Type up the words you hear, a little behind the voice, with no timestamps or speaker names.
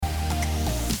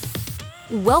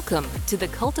Welcome to the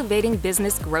Cultivating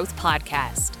Business Growth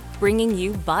Podcast, bringing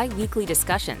you bi-weekly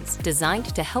discussions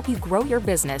designed to help you grow your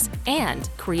business and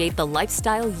create the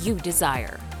lifestyle you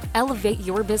desire. Elevate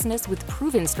your business with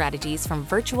proven strategies from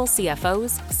virtual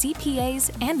CFOs,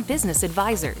 CPAs, and business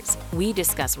advisors. We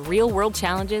discuss real-world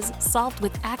challenges solved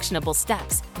with actionable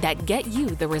steps that get you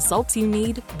the results you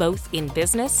need both in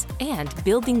business and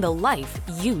building the life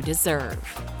you deserve.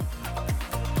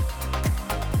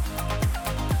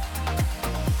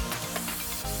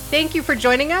 Thank you for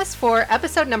joining us for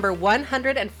episode number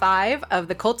 105 of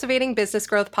the Cultivating Business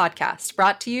Growth Podcast,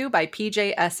 brought to you by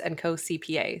PJS & Co.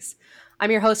 CPAs.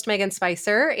 I'm your host, Megan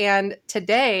Spicer, and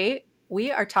today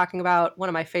we are talking about one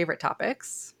of my favorite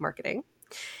topics, marketing.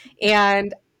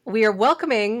 And we are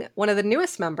welcoming one of the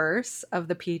newest members of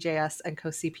the PJS & Co.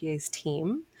 CPAs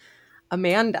team,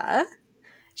 Amanda.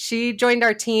 She joined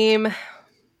our team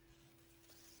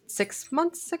 6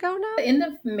 months ago now? The end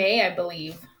of May, I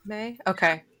believe. May?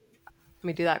 Okay. Let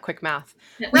me do that quick math.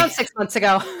 Around 6 months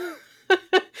ago.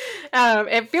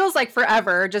 It feels like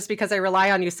forever just because I rely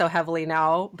on you so heavily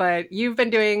now, but you've been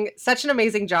doing such an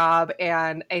amazing job.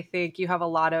 And I think you have a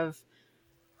lot of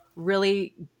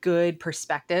really good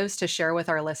perspectives to share with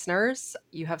our listeners.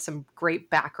 You have some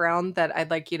great background that I'd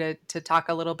like you to talk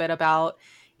a little bit about.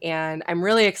 And I'm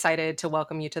really excited to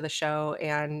welcome you to the show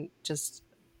and just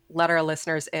let our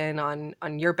listeners in on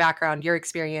your background, your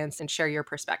experience, and share your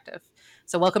perspective.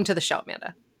 So welcome to the show,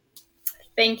 Amanda.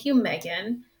 Thank you,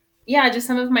 Megan. Yeah, just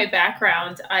some of my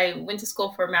background. I went to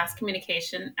school for mass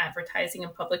communication, advertising,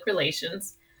 and public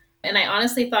relations. And I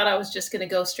honestly thought I was just going to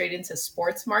go straight into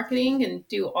sports marketing and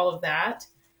do all of that.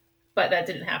 But that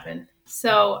didn't happen.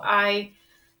 So I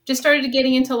just started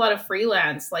getting into a lot of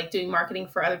freelance, like doing marketing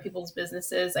for other people's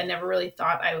businesses. I never really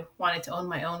thought I wanted to own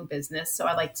my own business. So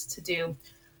I liked to do,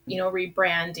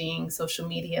 rebranding, social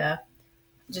media,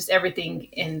 just everything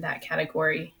in that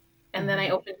category. And then I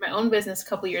opened my own business a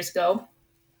couple years ago.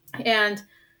 And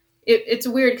it's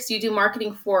weird because you do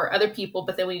marketing for other people,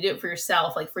 but then when you do it for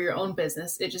yourself, like for your own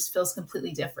business, it just feels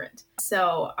completely different.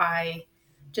 So I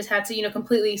just had to,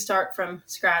 completely start from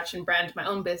scratch and brand my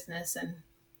own business and,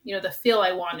 the feel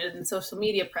I wanted and social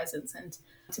media presence and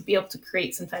to be able to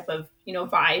create some type of,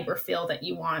 vibe or feel that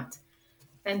you want.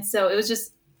 And so it was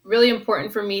just really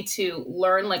important for me to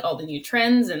learn like all the new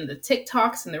trends and the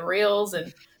TikToks and the reels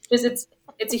and just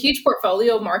it's a huge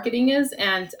portfolio of marketing is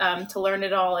and to learn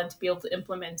it all and to be able to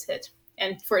implement it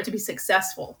and for it to be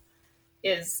successful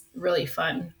is really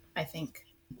fun, I think.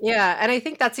 Yeah. And I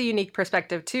think that's a unique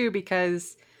perspective too,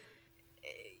 because,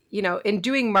 in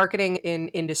doing marketing in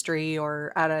industry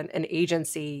or at an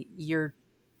agency, you're,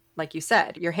 like you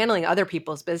said, you're handling other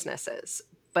people's businesses.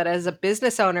 But as a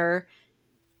business owner,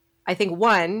 I think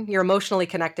one, you're emotionally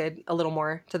connected a little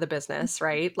more to the business,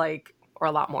 right? Or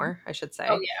a lot more, I should say.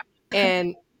 Oh, yeah.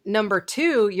 And number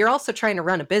two, you're also trying to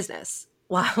run a business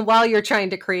while you're trying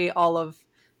to create all of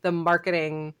the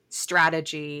marketing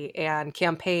strategy and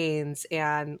campaigns.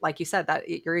 And like you said, that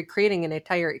you're creating an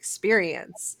entire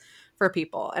experience for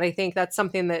people. And I think that's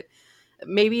something that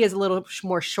maybe is a little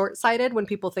more short-sighted when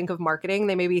people think of marketing.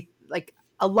 They maybe like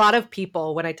a lot of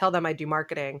people, when I tell them I do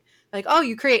marketing, like, oh,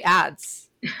 you create ads.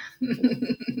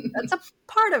 That's a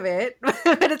part of it,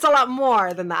 but it's a lot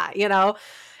more than that,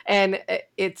 and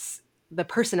it's the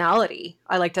personality,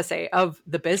 I like to say, of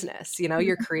the business.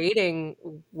 You're creating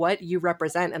what you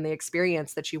represent and the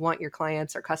experience that you want your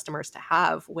clients or customers to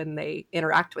have when they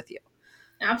interact with you.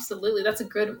 Absolutely. That's a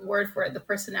good word for it, the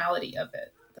personality of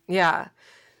it. Yeah.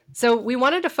 So we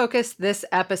wanted to focus this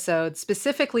episode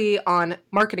specifically on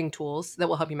marketing tools that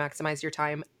will help you maximize your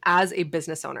time as a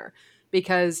business owner,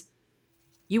 because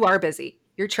you are busy.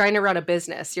 You're trying to run a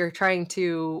business. You're trying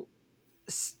to,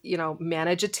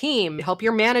 manage a team, help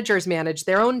your managers manage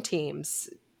their own teams.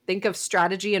 Think of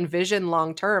strategy and vision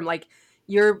long-term. Like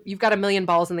you've got a million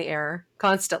balls in the air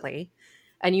constantly.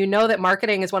 And you know that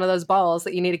marketing is one of those balls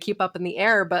that you need to keep up in the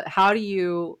air, but how do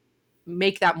you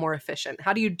make that more efficient?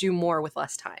 How do you do more with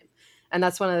less time? And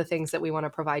that's one of the things that we want to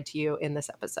provide to you in this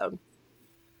episode.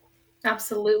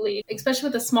 Absolutely. Especially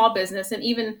with a small business and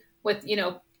even with,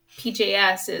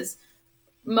 PJS is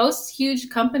most huge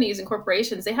companies and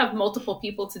corporations, they have multiple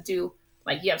people to do,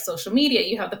 like you have social media,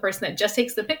 you have the person that just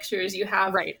takes the pictures, you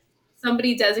have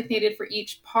somebody designated for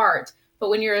each part. But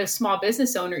when you're a small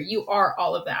business owner, you are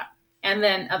all of that and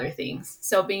then other things.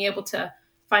 So being able to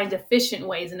find efficient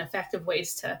ways and effective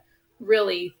ways to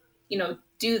really,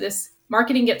 do this.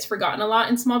 Marketing gets forgotten a lot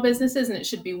in small businesses and it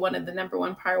should be one of the number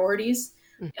one priorities.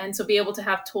 Mm-hmm. And so be able to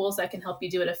have tools that can help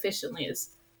you do it efficiently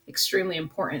is extremely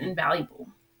important and valuable.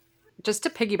 just to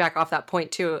piggyback off that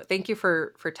point too, thank you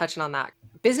for touching on that.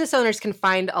 Business owners can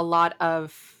find a lot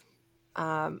of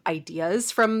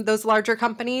ideas from those larger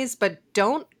companies, but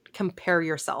don't compare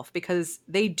yourself because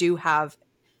they do have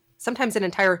sometimes an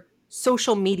entire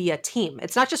social media team.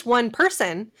 It's not just one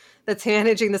person that's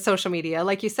managing the social media.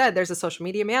 Like you said, there's a social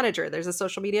media manager, there's a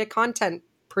social media content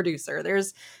producer,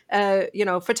 there's a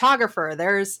photographer,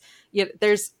 there's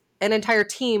an entire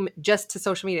team just to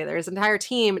social media. There's an entire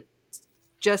team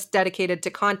just dedicated to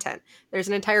content. There's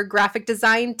an entire graphic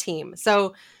design team.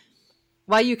 So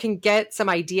while you can get some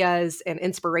ideas and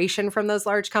inspiration from those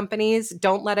large companies,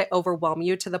 don't let it overwhelm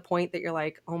you to the point that you're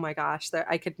like, oh my gosh,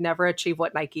 I could never achieve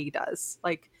what Nike does.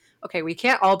 Like, okay, we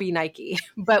can't all be Nike,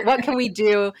 but what can we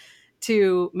do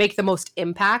to make the most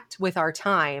impact with our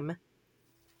time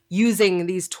using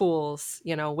these tools,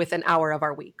 with an hour of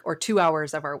our week or 2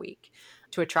 hours of our week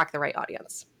to attract the right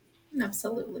audience?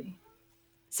 Absolutely.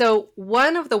 So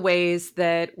one of the ways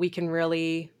that we can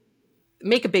really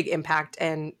make a big impact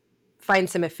and find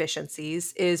some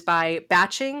efficiencies is by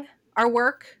batching our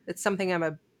work. It's something I'm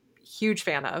a huge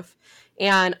fan of,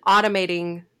 and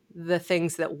automating the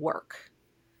things that work.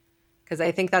 Because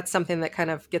I think that's something that kind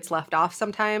of gets left off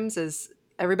sometimes is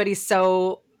everybody's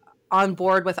so on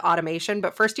board with automation,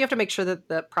 but first you have to make sure that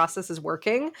the process is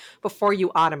working before you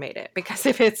automate it. Because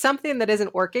if it's something that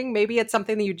isn't working, maybe it's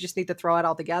something that you just need to throw it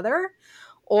all together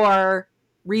or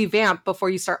revamp before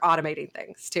you start automating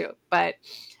things too. But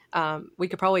we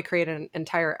could probably create an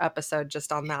entire episode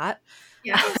just on that.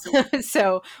 Yeah.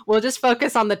 So we'll just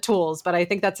focus on the tools, but I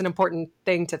think that's an important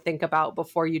thing to think about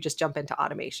before you just jump into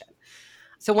automation.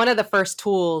 So one of the first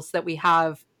tools that we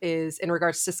have is in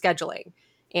regards to scheduling.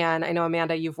 And I know,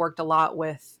 Amanda, you've worked a lot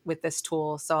with this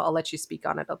tool, so I'll let you speak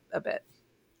on it a bit.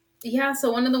 Yeah,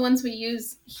 so one of the ones we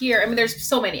use here, I mean, there's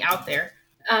so many out there.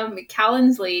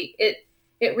 Calendly,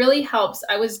 it really helps.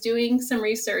 I was doing some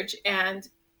research, and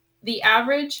the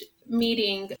average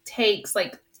meeting takes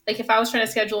like if I was trying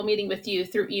to schedule a meeting with you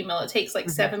through email, it takes like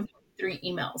 7.3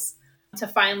 emails to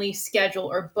finally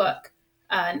schedule or book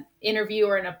an interview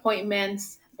or an appointment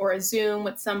or a Zoom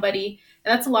with somebody.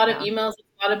 And that's a lot of emails,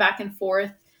 a lot of back and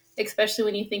forth, especially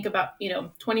when you think about,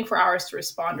 24 hours to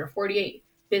respond or 48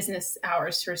 business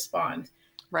hours to respond.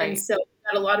 Right. And so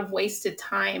got a lot of wasted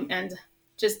time and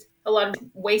just a lot of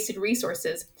wasted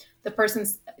resources. The person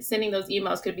sending those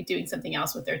emails could be doing something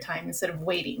else with their time instead of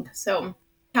waiting. So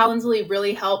Calendly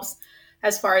really helps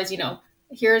as far as,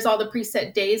 here's all the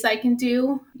preset days I can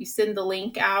do. You send the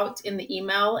link out in the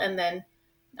email, and then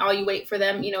all you wait for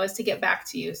them, is to get back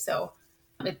to you. So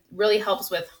it really helps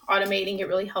with automating. It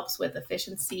really helps with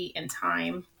efficiency and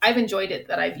time. I've enjoyed it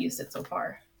that I've used it so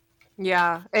far.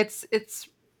 Yeah, it's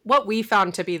what we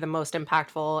found to be the most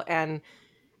impactful, and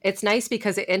it's nice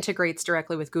because it integrates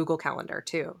directly with Google Calendar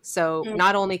too. So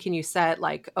not only can you set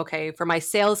okay, for my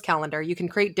sales calendar, you can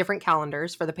create different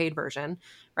calendars for the paid version,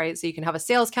 right? So you can have a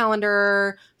sales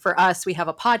calendar. For us, we have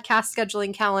a podcast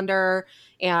scheduling calendar.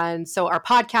 And so our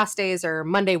podcast days are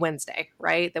Monday, Wednesday,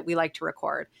 right? That we like to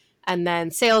record. And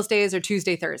then sales days are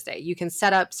Tuesday, Thursday. You can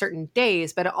set up certain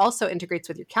days, but it also integrates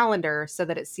with your calendar so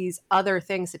that it sees other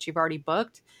things that you've already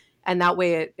booked. And that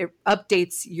way it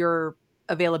updates your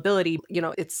availability.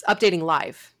 It's updating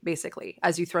live basically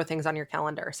as you throw things on your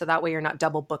calendar. So that way you're not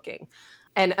double booking.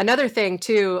 And another thing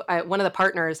too, one of the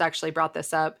partners actually brought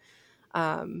this up.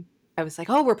 I was like,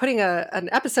 oh, we're putting an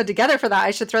episode together for that.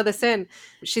 I should throw this in.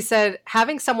 She said,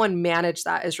 having someone manage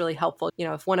that is really helpful.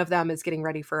 If one of them is getting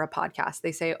ready for a podcast,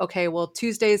 they say, okay, well,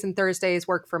 Tuesdays and Thursdays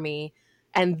work for me.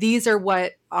 And these are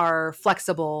what are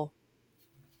flexible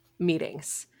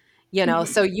meetings.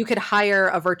 So you could hire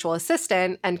a virtual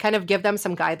assistant and kind of give them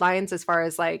some guidelines as far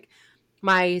as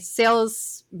my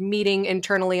sales meeting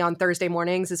internally on Thursday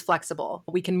mornings is flexible.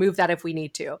 We can move that if we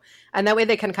need to. And that way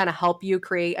they can kind of help you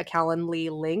create a Calendly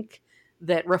link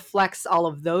that reflects all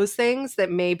of those things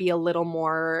that may be a little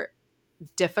more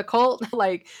difficult.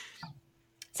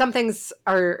 Some things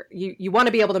are, you want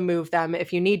to be able to move them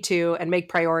if you need to and make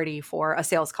priority for a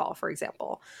sales call, for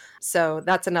example. So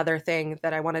that's another thing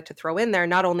that I wanted to throw in there.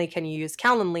 Not only can you use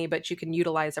Calendly, but you can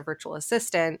utilize a virtual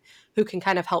assistant who can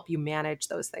kind of help you manage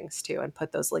those things too and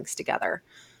put those links together.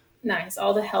 Nice.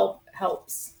 All the help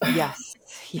helps.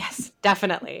 Yes,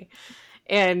 definitely.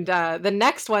 And the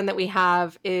next one that we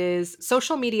have is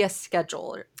social media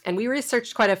scheduler. And we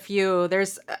researched quite a few.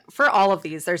 For all of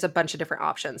these, there's a bunch of different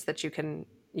options that you can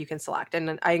select.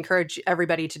 And I encourage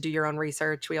everybody to do your own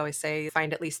research. We always say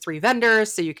find at least 3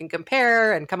 vendors so you can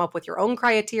compare and come up with your own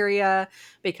criteria,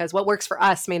 because what works for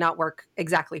us may not work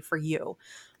exactly for you.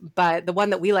 But the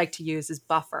one that we like to use is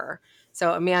Buffer.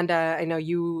 So Amanda, I know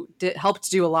you helped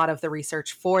do a lot of the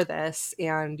research for this,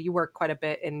 and you work quite a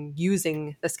bit in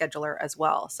using the scheduler as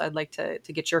well. So I'd like to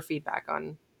get your feedback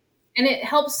on. And it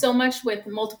helps so much with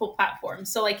multiple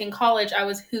platforms. So like in college, I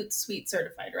was Hootsuite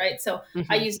certified, right? So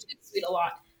I Mhm. used Hootsuite a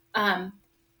lot.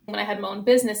 When I had my own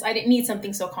business, I didn't need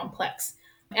something so complex.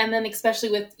 And then especially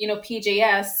with,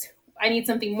 PJS, I need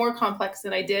something more complex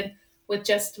than I did with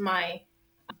just my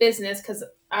business, because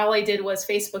all I did was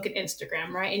Facebook and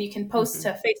Instagram, right? And you can post to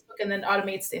Mhm. Facebook and then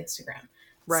automates to Instagram.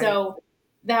 Right. So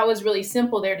that was really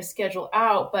simple there to schedule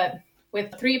out. But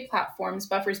with three platforms,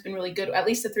 Buffer's been really good, at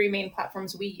least the three main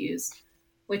platforms we use,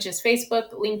 which is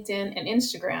Facebook, LinkedIn, and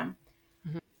Instagram.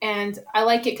 Mhm. And I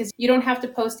like it because you don't have to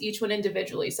post each one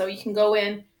individually. So you can go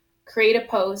in, create a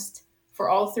post for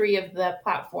all three of the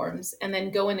platforms, and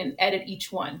then go in and edit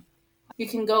each one. You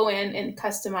can go in and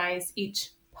customize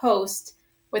each post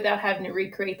without having to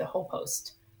recreate the whole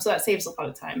post. So that saves a lot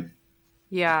of time.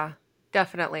 Yeah,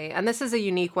 definitely. And this is a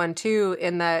unique one too,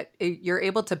 in that you're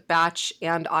able to batch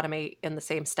and automate in the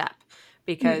same step,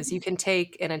 because Mm. you can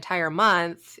take an entire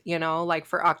month, like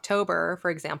for October, for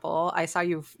example. I saw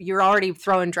you're already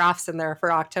throwing drafts in there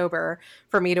for October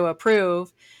for me to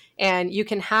approve. And you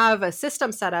can have a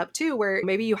system set up too, where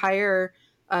maybe you hire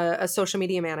a social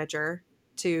media manager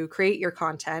to create your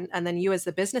content. And then you, as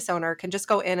the business owner, can just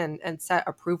go in and set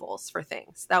approvals for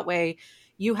things. That way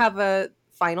you have a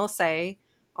final say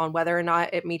on whether or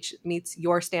not it meets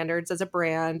your standards as a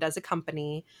brand, as a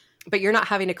company, but you're not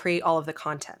having to create all of the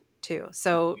content too.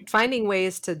 So finding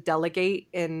ways to delegate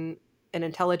in an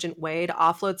intelligent way to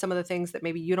offload some of the things that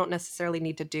maybe you don't necessarily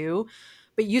need to do,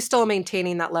 but you still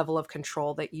maintaining that level of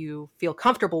control that you feel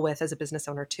comfortable with as a business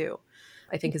owner too,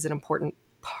 I think is an important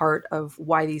part of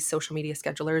why these social media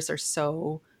schedulers are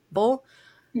so full.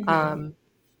 Mm-hmm. Um,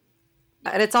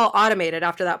 and it's all automated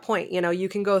after that point. You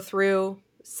can go through,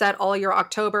 set all your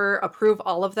October, approve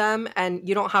all of them, and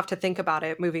you don't have to think about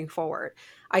it moving forward.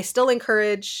 I still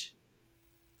encourage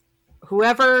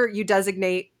whoever you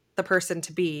designate the person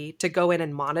to be to go in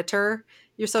and monitor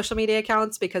your social media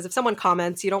accounts, because if someone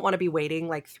comments, you don't want to be waiting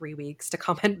like 3 weeks to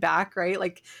comment back, right?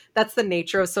 Like, that's the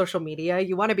nature of social media.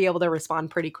 You want to be able to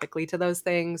respond pretty quickly to those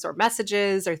things, or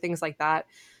messages or things like that.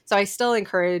 So I still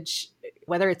encourage,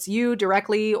 whether it's you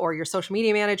directly or your social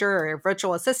media manager or your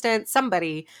virtual assistant,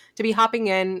 somebody, to be hopping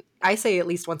in, I say at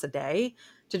least once a day,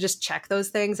 to just check those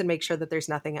things and make sure that there's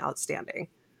nothing outstanding.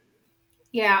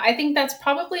 Yeah, I think that's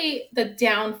probably the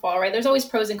downfall, right? There's always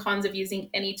pros and cons of using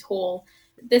any tool.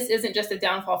 This isn't just a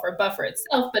downfall for Buffer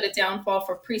itself, but a downfall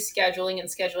for pre-scheduling and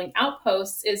scheduling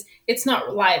outposts is it's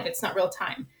not live, it's not real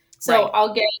time. So Right.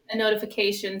 I'll get a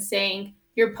notification saying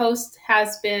your post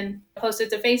has been posted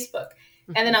to Facebook.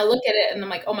 And then Mhm. I'll look at it and I'm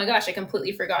like, oh my gosh, I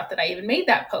completely forgot that I even made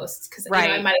that post, because I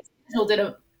Right. might have scheduled it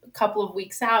a couple of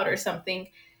weeks out or something.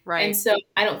 And Right. so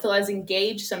I don't feel as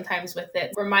engaged sometimes with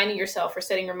it. Reminding yourself or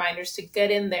setting reminders to get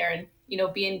in there and,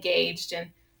 be engaged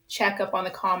and check up on the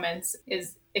comments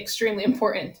is extremely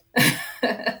important.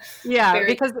 Yeah, Very,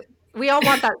 because we all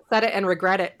want that set it and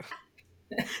regret it,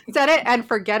 set it and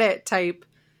forget it type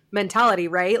mentality,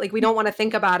 right? Like, we don't want to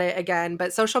think about it again.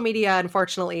 But social media,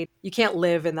 unfortunately, you can't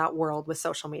live in that world with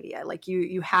social media. Like,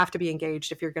 you have to be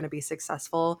engaged if you're going to be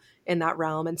successful in that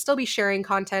realm, and still be sharing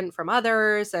content from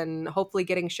others and hopefully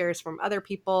getting shares from other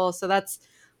people. So that's,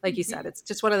 like you said, it's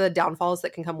just one of the downfalls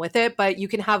that can come with it. But you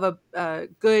can have a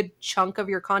good chunk of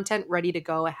your content ready to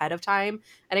go ahead of time,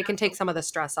 and it can take some of the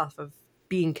stress off of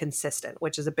being consistent,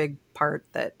 which is a big part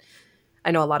that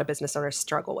I know a lot of business owners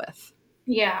struggle with.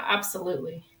 yeah,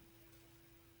 absolutely.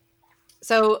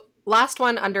 So, last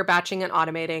one under batching and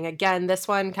automating. Again, this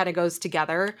one kind of goes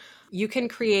together. You can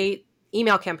create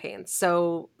email campaigns.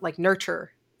 So, like,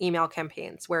 nurture email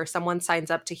campaigns where someone signs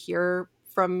up to hear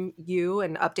from you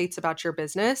and updates about your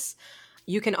business.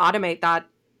 You can automate that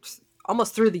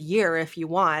almost through the year if you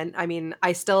want. I mean,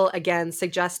 I still, again,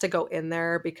 suggest to go in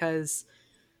there, because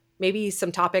maybe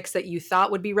some topics that you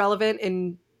thought would be relevant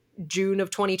in June of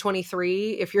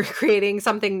 2023, if you're creating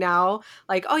something now,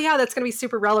 like, oh yeah, that's going to be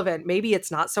super relevant. Maybe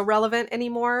it's not so relevant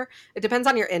anymore. It depends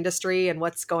on your industry and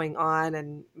what's going on,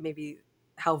 and maybe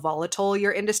how volatile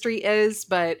your industry is.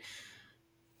 But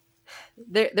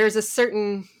there's a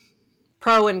certain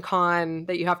pro and con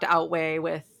that you have to outweigh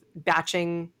with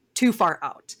batching too far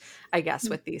out, I guess,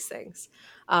 with these things.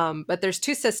 But there's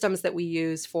two systems that we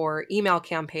use for email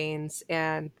campaigns,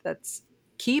 and that's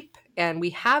Keep, and we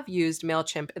have used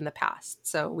MailChimp in the past.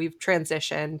 So we've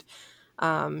transitioned.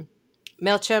 Um,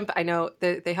 MailChimp, I know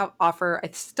that they have offer, I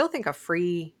still think, a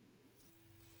free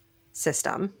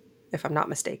system. if I'm not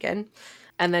mistaken.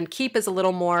 And then Keep is a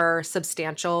little more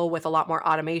substantial with a lot more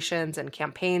automations and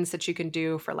campaigns that you can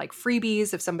do for like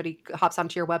freebies. If somebody hops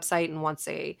onto your website and wants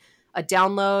a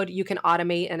download, you can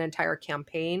automate an entire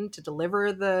campaign to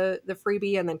deliver the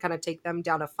freebie and then kind of take them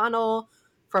down a funnel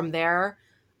from there.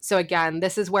 So again,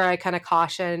 this is where I kind of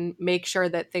caution, make sure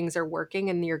that things are working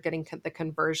and you're getting the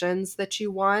conversions that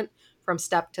you want from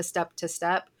step to step to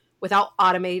step without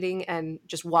automating and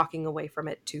just walking away from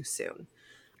it too soon.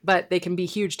 But they can be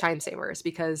huge time savers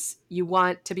because you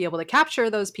want to be able to capture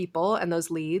those people and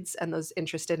those leads and those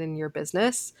interested in your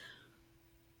business.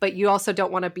 But you also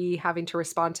don't want to be having to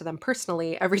respond to them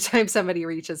personally every time somebody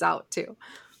reaches out too.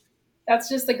 That's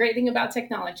just the great thing about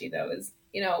technology, though, is,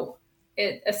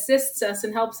 it assists us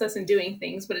and helps us in doing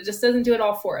things, but it just doesn't do it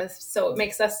all for us. So it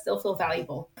makes us still feel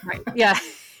valuable. Right. Yeah,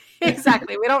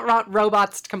 exactly. We don't want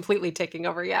robots completely taking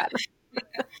over yet.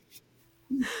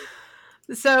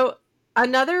 So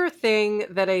another thing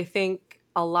that I think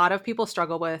a lot of people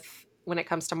struggle with when it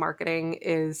comes to marketing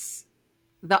is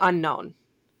the unknown.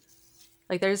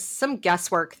 Like there's some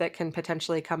guesswork that can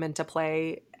potentially come into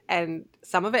play, and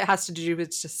some of it has to do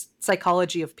with just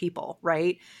psychology of people,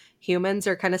 right? Humans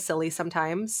are kind of silly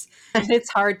sometimes, and it's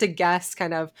hard to guess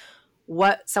kind of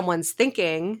what someone's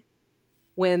thinking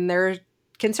when they're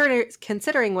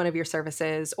considering one of your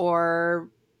services, or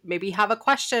maybe have a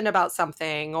question about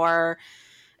something, or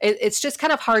it's just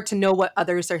kind of hard to know what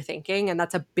others are thinking, and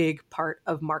that's a big part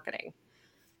of marketing.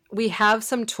 We have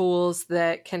some tools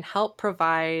that can help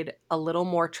provide a little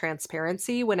more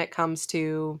transparency when it comes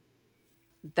to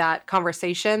that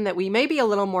conversation that we may be a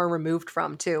little more removed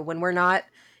from too, when we're not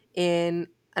in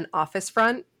an office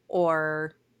front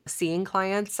or seeing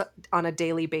clients on a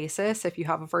daily basis. If you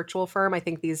have a virtual firm, I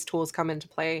think these tools come into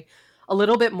play a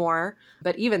little bit more,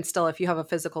 but even still, if you have a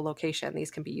physical location,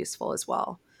 these can be useful as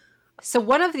well. So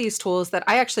one of these tools that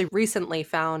I actually recently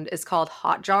found is called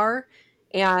Hotjar,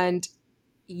 and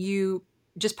you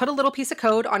just put a little piece of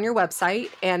code on your website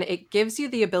and it gives you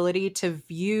the ability to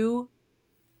view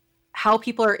how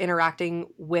people are interacting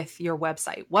with your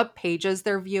website, what pages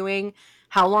they're viewing,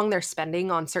 how long they're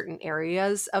spending on certain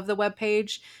areas of the web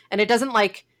page. And it doesn't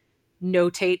like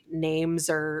notate names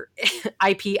or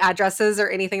IP addresses or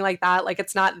anything like that. Like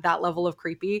it's not that level of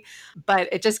creepy, but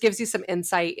it just gives you some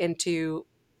insight into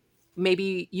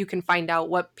maybe you can find out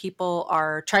what people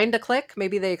are trying to click.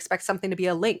 Maybe they expect something to be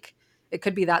a link. It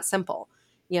could be that simple.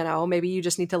 Maybe you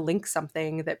just need to link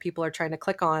something that people are trying to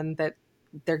click on that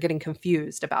they're getting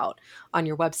confused about on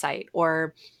your website.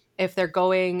 Or if they're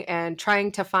going and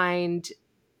trying to find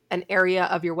an area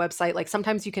of your website, like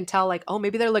sometimes you can tell like, oh,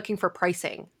 maybe they're looking for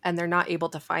pricing and they're not able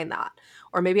to find that.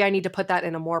 Or maybe I need to put that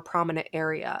in a more prominent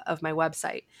area of my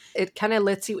website. It kind of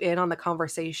lets you in on the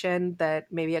conversation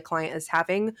that maybe a client is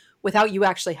having without you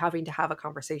actually having to have a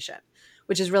conversation,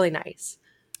 which is really nice.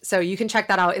 So you can check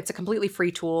that out. It's a completely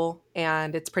free tool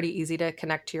and it's pretty easy to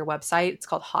connect to your website. It's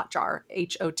called Hotjar,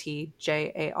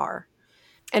 Hotjar.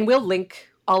 And we'll link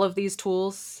all of these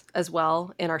tools as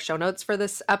well in our show notes for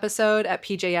this episode at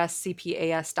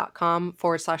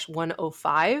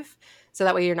pjscpas.com/105. So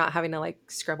that way you're not having to like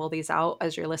scribble these out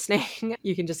as you're listening.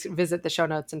 You can just visit the show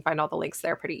notes and find all the links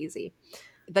there pretty easy.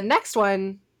 The next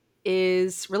one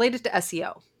is related to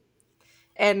SEO.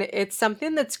 And it's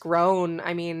something that's grown.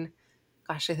 I mean,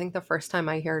 gosh, I think the first time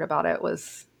I heard about it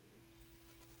was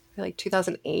like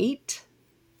 2008,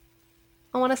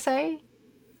 I want to say.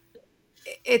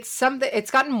 It's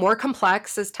gotten more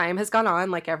complex as time has gone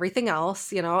on, like everything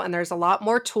else, and there's a lot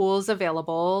more tools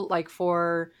available, like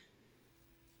for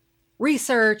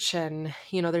research, and,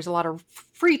 there's a lot of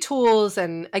free tools.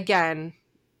 And again,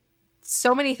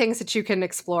 so many things that you can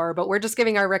explore, but we're just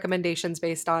giving our recommendations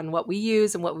based on what we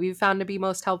use and what we've found to be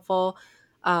most helpful.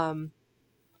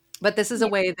 But this is a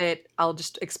way that I'll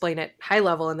just explain it high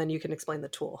level and then you can explain the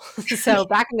tool. So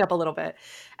backing up a little bit,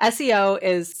 SEO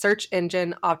is search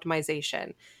engine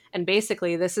optimization. And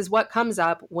basically this is what comes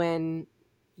up when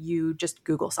you just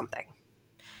Google something,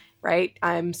 right?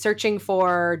 I'm searching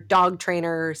for dog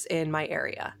trainers in my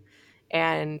area.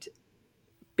 And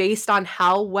based on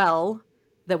how well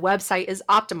the website is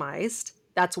optimized,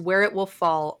 that's where it will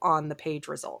fall on the page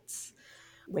results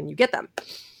when you get them.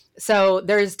 So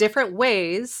there's different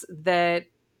ways that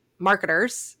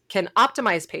marketers can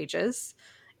optimize pages.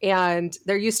 And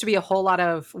there used to be a whole lot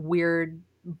of weird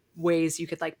ways you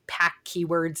could like pack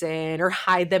keywords in or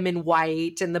hide them in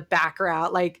white in the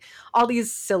background, like all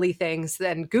these silly things.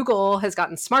 Then Google has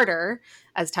gotten smarter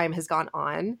as time has gone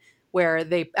on, where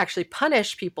they actually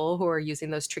punish people who are using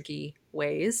those tricky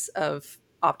ways of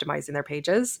optimizing their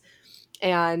pages.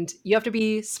 And you have to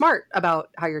be smart about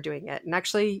how you're doing it. And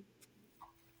actually,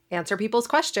 answer people's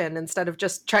question instead of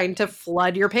just trying to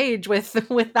flood your page with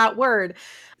that word.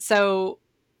 So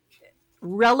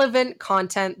relevant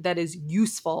content that is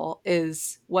useful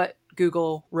is what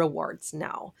Google rewards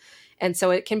now. And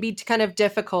so it can be kind of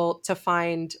difficult to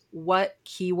find what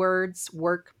keywords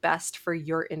work best for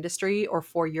your industry or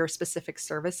for your specific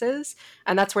services.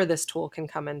 And that's where this tool can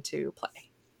come into play.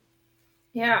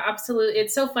 Yeah, absolutely.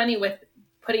 It's so funny with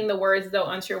putting the words though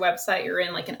onto your website or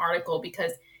in like an article,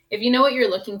 because if you know what you're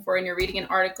looking for and you're reading an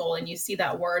article and you see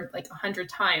that word like 100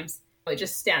 times, it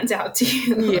just stands out to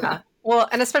you. Yeah. Well,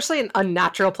 and especially in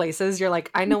unnatural places, you're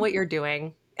like, I know what you're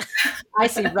doing. I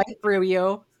see right through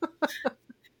you.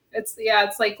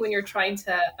 It's like when you're trying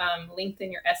to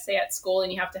lengthen your essay at school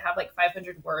and you have to have like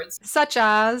 500 words. Such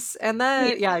as, and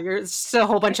then, you're just a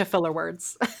whole bunch of filler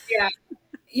words. Yeah.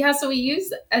 Yeah, so we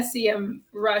use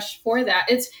SEMrush for that.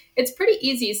 It's pretty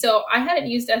easy. So I hadn't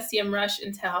used SEMrush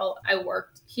until I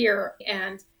worked here,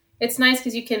 and it's nice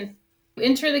because you can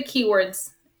enter the keywords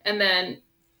and then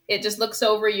it just looks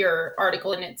over your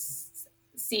article and it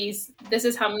sees this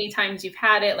is how many times you've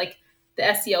had it. Like the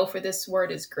SEO for this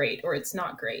word is great or it's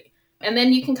not great. And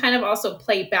then you can kind of also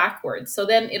play backwards. So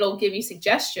then it'll give you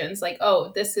suggestions like,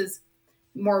 oh, this is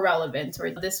more relevant,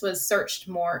 or this was searched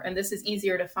more and this is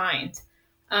easier to find.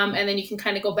 And then you can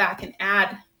kind of go back and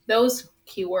add those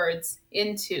keywords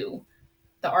into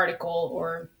the article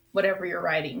or whatever you're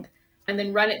writing, and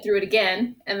then run it through it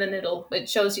again. And then it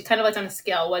shows you kind of like on a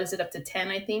scale, what is it, up to 10,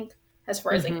 I think, as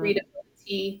far as like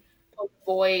readability,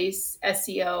 voice,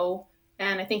 SEO,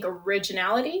 and I think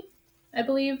originality, I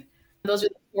believe. Those are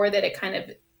the 4 that it kind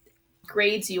of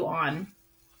grades you on.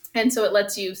 And so it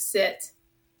lets you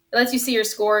see your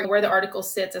score, where the article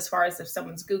sits as far as if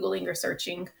someone's Googling or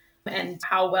searching, and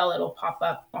how well it'll pop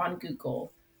up on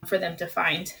Google for them to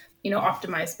find,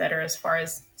 optimize better as far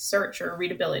as search or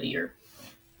readability or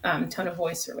tone of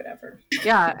voice or whatever.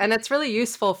 Yeah. And it's really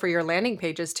useful for your landing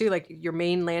pages too, like your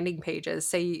main landing pages,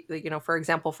 say, for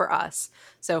example, for us.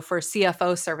 So for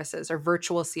CFO services or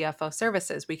virtual CFO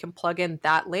services, we can plug in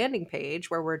that landing page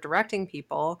where we're directing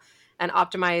people and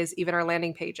optimize even our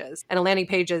landing pages. And a landing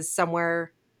page is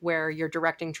somewhere where you're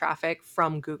directing traffic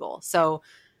from Google. So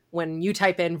when you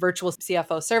type in virtual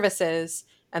CFO services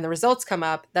and the results come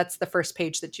up, that's the first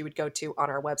page that you would go to on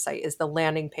our website, is the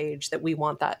landing page that we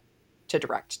want that to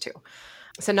direct to.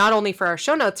 So not only for our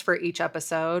show notes for each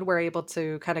episode, we're able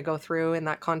to kind of go through in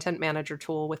that content manager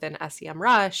tool within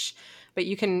SEMrush, but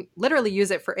you can literally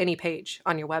use it for any page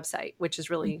on your website, which is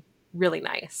really, really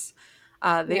nice.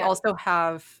 They also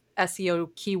have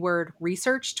SEO keyword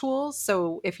research tools.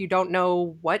 So if you don't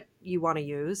know what you want to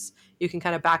use, you can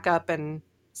kind of back up and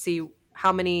see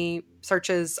how many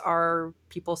searches are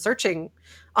people searching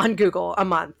on Google a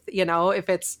month. If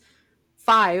it's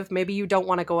 5, maybe you don't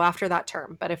want to go after that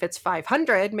term, but if it's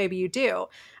 500, maybe you do.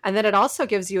 And then it also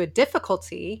gives you a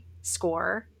difficulty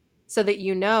score so that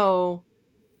oh,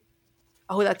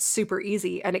 that's super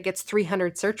easy. And it gets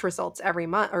 300 search results every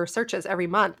month, or searches every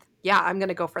month. Yeah, I'm going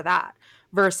to go for that.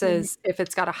 Versus if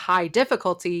it's got a high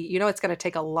difficulty, it's going to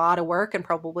take a lot of work and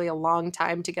probably a long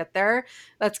time to get there.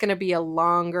 That's going to be a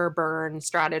longer burn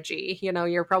strategy.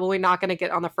 You're probably not going to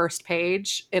get on the first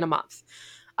page in a month.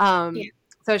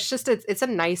 So it's a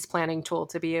nice planning tool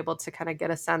to be able to kind of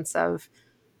get a sense of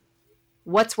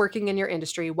what's working in your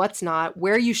industry, what's not,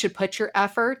 where you should put your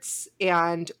efforts,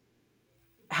 and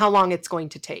how long it's going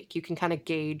to take. You can kind of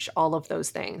gauge all of those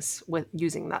things with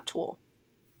using that tool.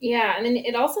 Yeah, and then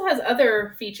it also has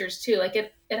other features too. Like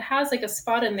it has like a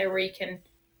spot in there where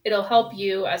it'll help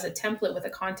you as a template with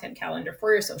a content calendar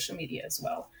for your social media as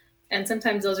well. And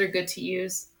sometimes those are good to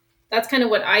use. That's kind of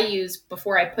what I use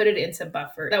before I put it into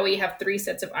Buffer. That way you have 3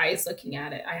 sets of eyes looking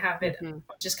at it. I have it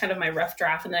just kind of my rough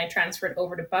draft, and then I transfer it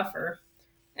over to Buffer.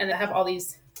 And I have all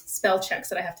these spell checks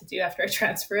that I have to do after I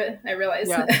transfer it, I realize.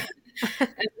 Yeah.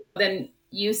 And then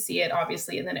you see it,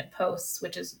 obviously, and then it posts,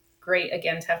 which is great,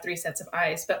 again, to have 3 sets of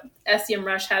eyes. But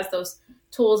SEMrush has those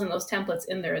tools and those templates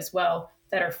in there as well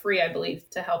that are free, I believe,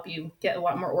 to help you get a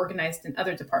lot more organized in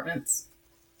other departments.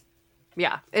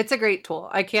 Yeah, it's a great tool.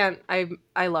 I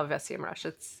love SEMrush.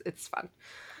 It's fun.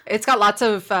 It's got lots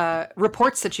of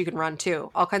reports that you can run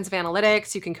too, all kinds of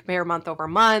analytics. You can compare month over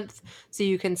month. So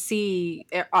you can see,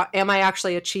 am I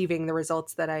actually achieving the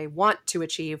results that I want to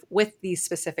achieve with these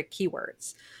specific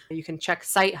keywords? You can check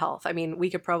site health. I mean, we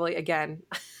could probably, again,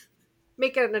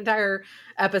 make an entire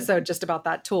episode just about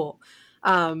that tool.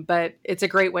 But it's a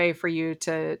great way for you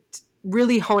to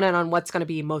really hone in on what's going to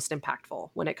be most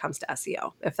impactful when it comes to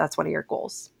SEO, if that's one of your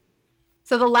goals.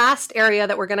 So the last area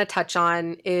that we're going to touch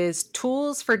on is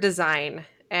tools for design.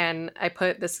 And I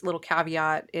put this little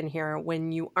caveat in here,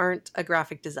 when you aren't a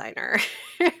graphic designer,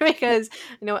 because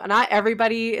not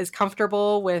everybody is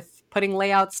comfortable with putting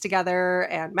layouts together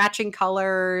and matching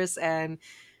colors and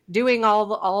doing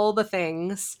all the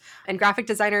things. And graphic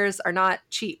designers are not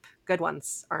cheap. Good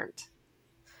ones aren't.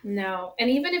 No. And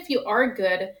even if you are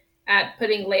good at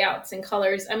putting layouts and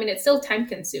colors, I mean, it's still time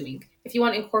consuming. If you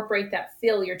want to incorporate that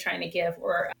feel you're trying to give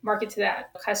or market to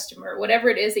that customer, whatever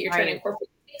it is that you're trying to incorporate,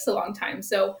 it takes a long time.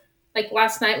 So like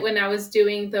last night when I was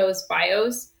doing those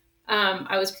bios,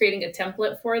 I was creating a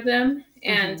template for them.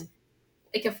 And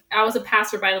like if I was a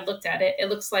passerby and looked at it, it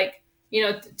looks like,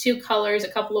 2 colors,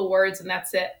 a couple of words, and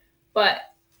that's it. But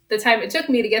the time it took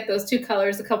me to get those 2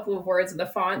 colors, a couple of words, and the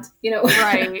font,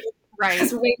 Right.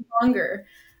 it's way longer.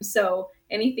 So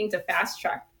anything to fast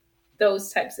track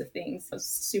those types of things was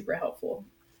super helpful.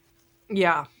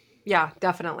 Yeah,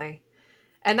 definitely.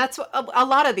 And that's a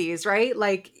lot of these, right?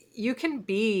 Like you can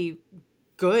be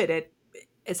good at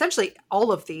essentially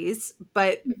all of these,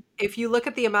 but if you look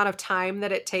at the amount of time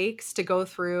that it takes to go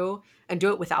through and do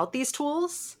it without these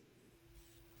tools,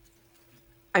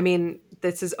 I mean,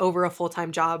 this is over a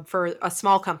full-time job for a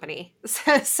small company.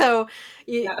 So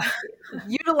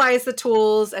utilize the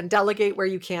tools and delegate where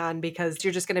you can, because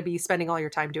you're just going to be spending all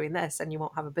your time doing this and you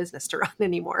won't have a business to run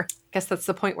anymore. I guess that's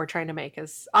the point we're trying to make,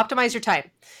 is optimize your time.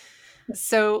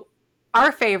 So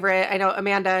our favorite, I know,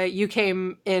 Amanda, you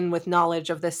came in with knowledge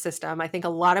of this system. I think a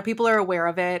lot of people are aware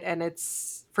of it, and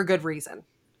it's for good reason.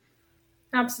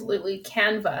 Absolutely.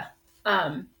 Canva.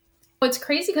 It's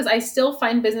crazy because I still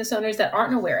find business owners that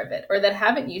aren't aware of it or that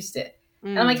haven't used it.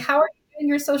 And I'm like, how are you doing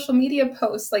your social media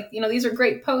posts? Like, these are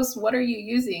great posts. What are you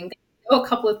using? A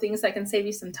couple of things that can save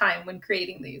you some time when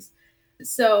creating these.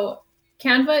 So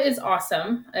Canva is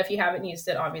awesome. If you haven't used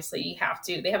it, obviously you have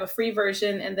to. They have a free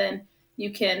version, and then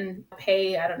you can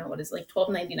pay, I don't know what is, like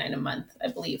 $12.99 a month, I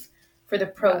believe, for the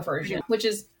pro version, which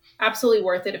is absolutely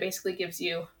worth it. It basically gives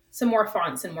you some more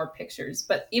fonts and more pictures,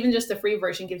 but even just the free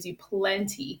version gives you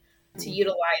plenty to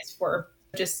utilize for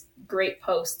just great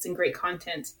posts and great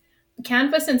content.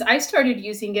 Canva, since I started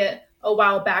using it a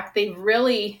while back, they've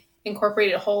really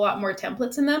incorporated a whole lot more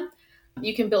templates in them.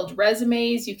 You can build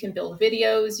resumes, you can build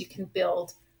videos, you can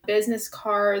build business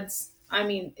cards. I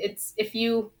mean, if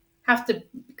you have to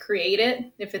create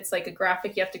it, if it's like a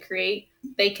graphic you have to create,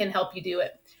 they can help you do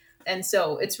it. And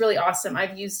so it's really awesome.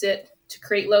 I've used it to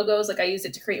create logos. Like I used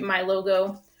it to create my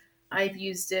logo. I've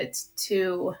used it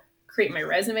to create my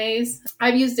resumes.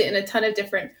 I've used it in a ton of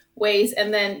different ways.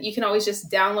 And then you can always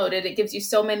just download it. It gives you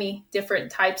so many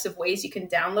different types of ways you can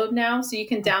download now. So you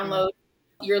can download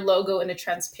your logo in a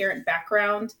transparent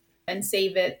background and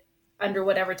save it under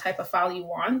whatever type of file you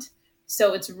want.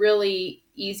 So it's really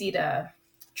easy to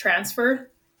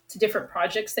transfer to different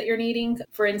projects that you're needing.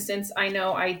 For instance, I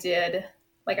know I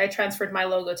transferred my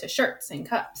logo to shirts and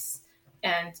cups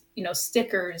and,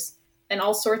 stickers and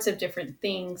all sorts of different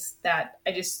things that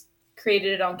I just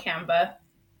created it on Canva,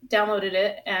 downloaded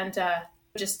it, and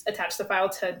just attach the file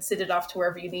to send it off to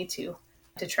wherever you need to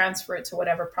transfer it to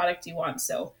whatever product you want.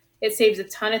 So it saves a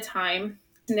ton of time.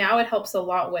 Now it helps a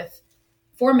lot with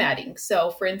formatting. So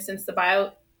for instance, the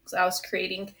bio I was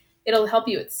creating, it'll help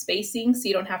you with spacing. So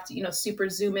you don't have to, super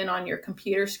zoom in on your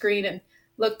computer screen and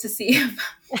look to see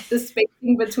if the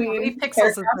spacing between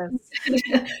pixels is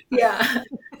this? Yeah.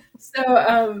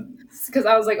 So, because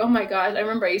I was like, oh my gosh, I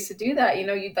remember I used to do that.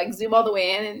 You'd like zoom all the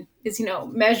way in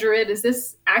and measure it. Is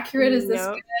this accurate? Is this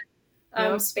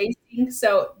good? Spacing?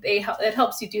 So it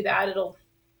helps you do that. It'll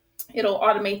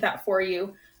automate that for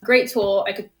you. Great tool.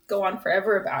 I could go on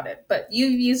forever about it, but you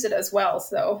use it as well.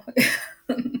 So.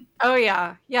 Oh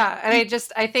yeah. Yeah. And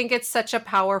I think it's such a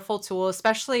powerful tool,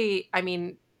 especially, I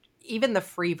mean, even the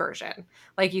free version,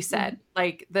 like you said,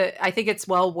 I think it's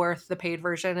well worth the paid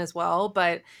version as well.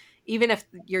 But even if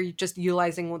you're just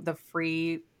utilizing the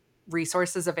free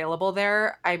resources available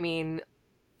there, I mean,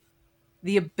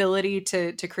 the ability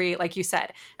to create, like you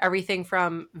said, everything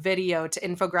from video to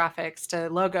infographics to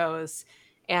logos,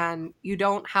 and you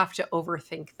don't have to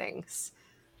overthink things.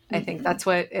 I think that's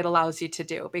what it allows you to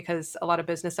do, because a lot of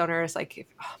business owners like,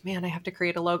 oh man, I have to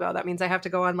create a logo. That means I have to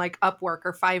go on like Upwork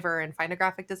or Fiverr and find a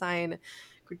graphic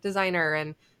designer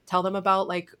and tell them about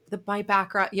like my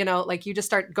background, like you just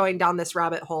start going down this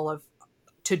rabbit hole of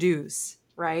to-dos,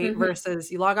 right? Versus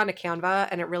you log on to Canva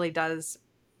and it really does.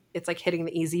 It's like hitting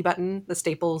the easy button, the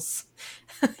staples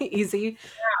easy.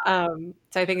 So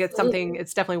I think it's something,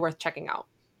 it's definitely worth checking out.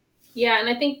 Yeah. And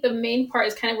I think the main part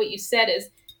is kind of what you said is,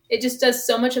 it just does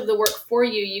so much of the work for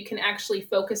you. You can actually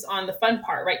focus on the fun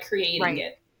part, right? Creating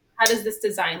it. How does this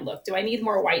design look? Do I need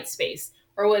more white space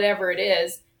or whatever it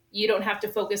is? you don't have to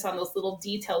focus on those little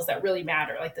details that really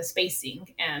matter, like the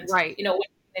spacing and, Right. what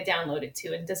to download it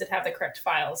to, and does it have the correct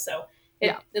files? So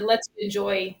Yeah. it lets you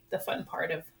enjoy the fun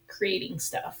part of creating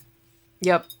stuff.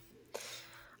 Yep.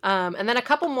 And then a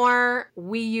couple more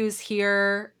we use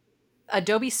here.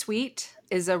 Adobe Suite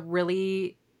is a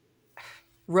really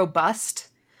robust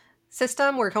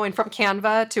system. We're going from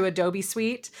Canva to Adobe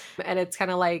Suite, and it's kind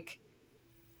of like,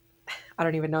 I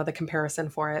don't even know the comparison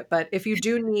for it, but if you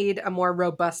do need a more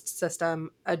robust system,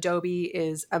 Adobe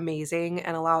is amazing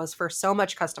and allows for so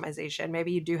much customization.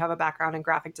 Maybe you do have a background in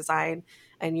graphic design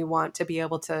and you want to be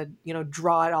able to,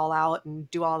 draw it all out and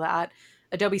do all that.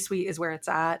 Adobe Suite is where it's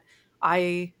at.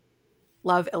 I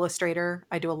love Illustrator.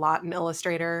 I do a lot in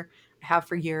Illustrator. I have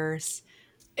for years.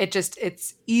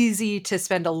 It's easy to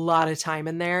spend a lot of time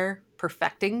in there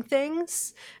perfecting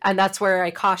things. And that's where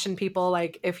I caution people,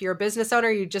 like, if you're a business owner,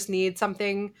 you just need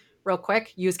something real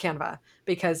quick, use Canva,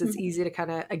 because it's easy to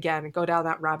kind of, again, go down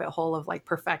that rabbit hole of like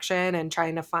perfection and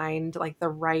trying to find like the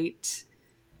right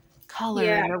color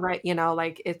and the right,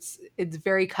 like it's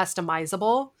very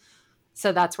customizable.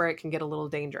 So that's where it can get a little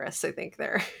dangerous, I think,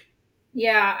 there.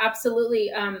 Yeah,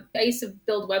 absolutely. I used to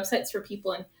build websites for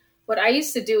people, and what I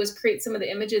used to do is create some of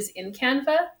the images in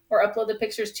Canva or upload the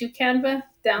pictures to Canva,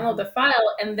 download the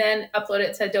file, and then upload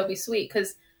it to Adobe Suite.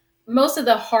 Because most of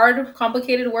the hard,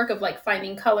 complicated work of like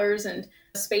finding colors and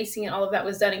spacing and all of that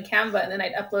was done in Canva. And then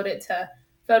I'd upload it to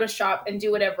Photoshop and do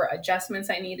whatever adjustments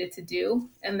I needed to do,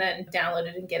 and then download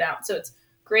it and get out. So it's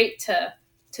great to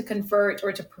convert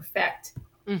or to perfect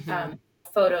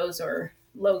photos or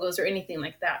logos or anything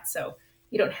like that. So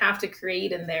you don't have to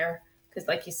create in there, because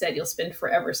like you said, you'll spend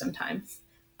forever sometimes.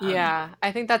 Yeah,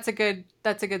 I think that's a good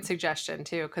suggestion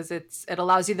too, because it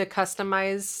allows you the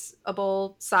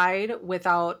customizable side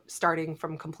without starting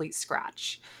from complete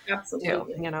scratch.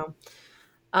 Absolutely. Too,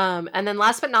 and then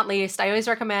last but not least, I always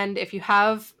recommend, if you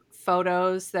have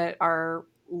photos that are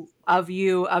of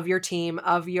you, of your team,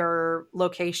 of your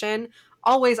location,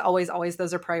 always,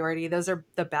 those are priority. Those are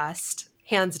the best,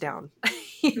 hands down.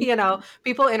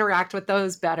 People interact with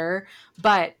those better.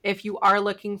 But if you are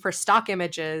looking for stock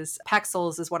images,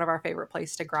 Pexels is one of our favorite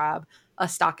places to grab a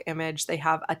stock image. They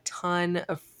have a ton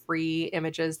of free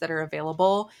images that are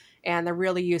available, and they're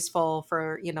really useful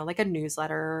for, like a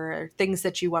newsletter or things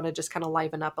that you want to just kind of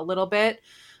liven up a little bit.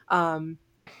 So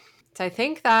I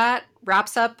think that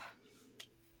wraps up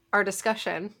our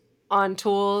discussion on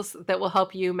tools that will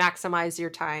help you maximize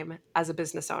your time as a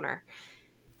business owner.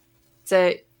 It's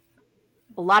a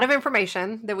lot of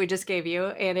information that we just gave you.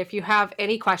 And if you have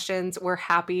any questions, we're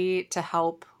happy to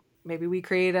help. Maybe we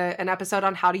create an episode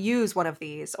on how to use one of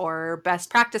these or best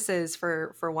practices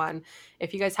for one.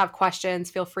 If you guys have questions,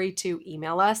 feel free to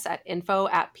email us at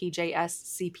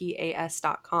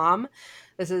info@pjscpas.com.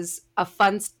 This is a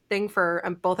fun thing for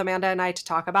both Amanda and I to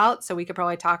talk about. So we could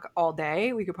probably talk all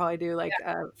day. We could probably do like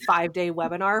a 5-day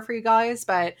webinar for you guys,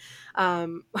 but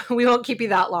we won't keep you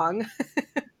that long.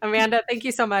 Amanda, thank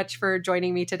you so much for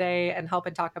joining me today and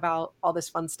helping talk about all this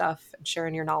fun stuff and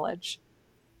sharing your knowledge.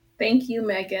 Thank you,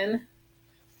 Megan.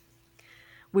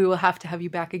 We will have to have you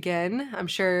back again. I'm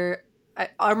sure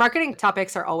our marketing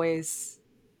topics are always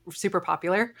super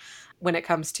popular when it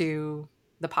comes to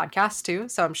the podcast too.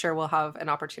 So I'm sure we'll have an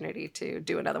opportunity to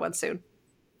do another one soon.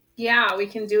 Yeah, we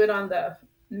can do it on the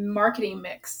marketing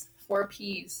mix, 4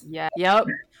 Ps. Yeah. Yep.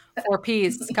 4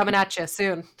 Ps coming at you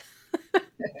soon.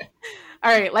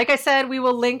 All right. Like I said, we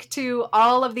will link to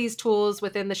all of these tools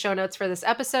within the show notes for this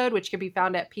episode, which can be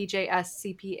found at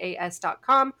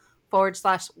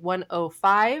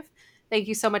pjscpas.com/105. Thank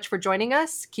you so much for joining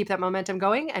us. Keep that momentum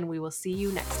going, and we will see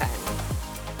you next time.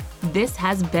 This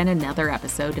has been another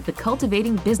episode of the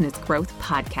Cultivating Business Growth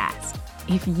podcast.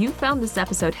 If you found this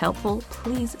episode helpful,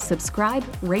 please subscribe,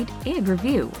 rate, and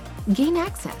review. Gain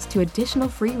access to additional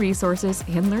free resources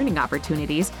and learning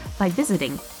opportunities by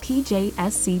visiting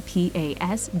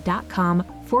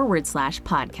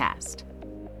pjscpas.com/podcast.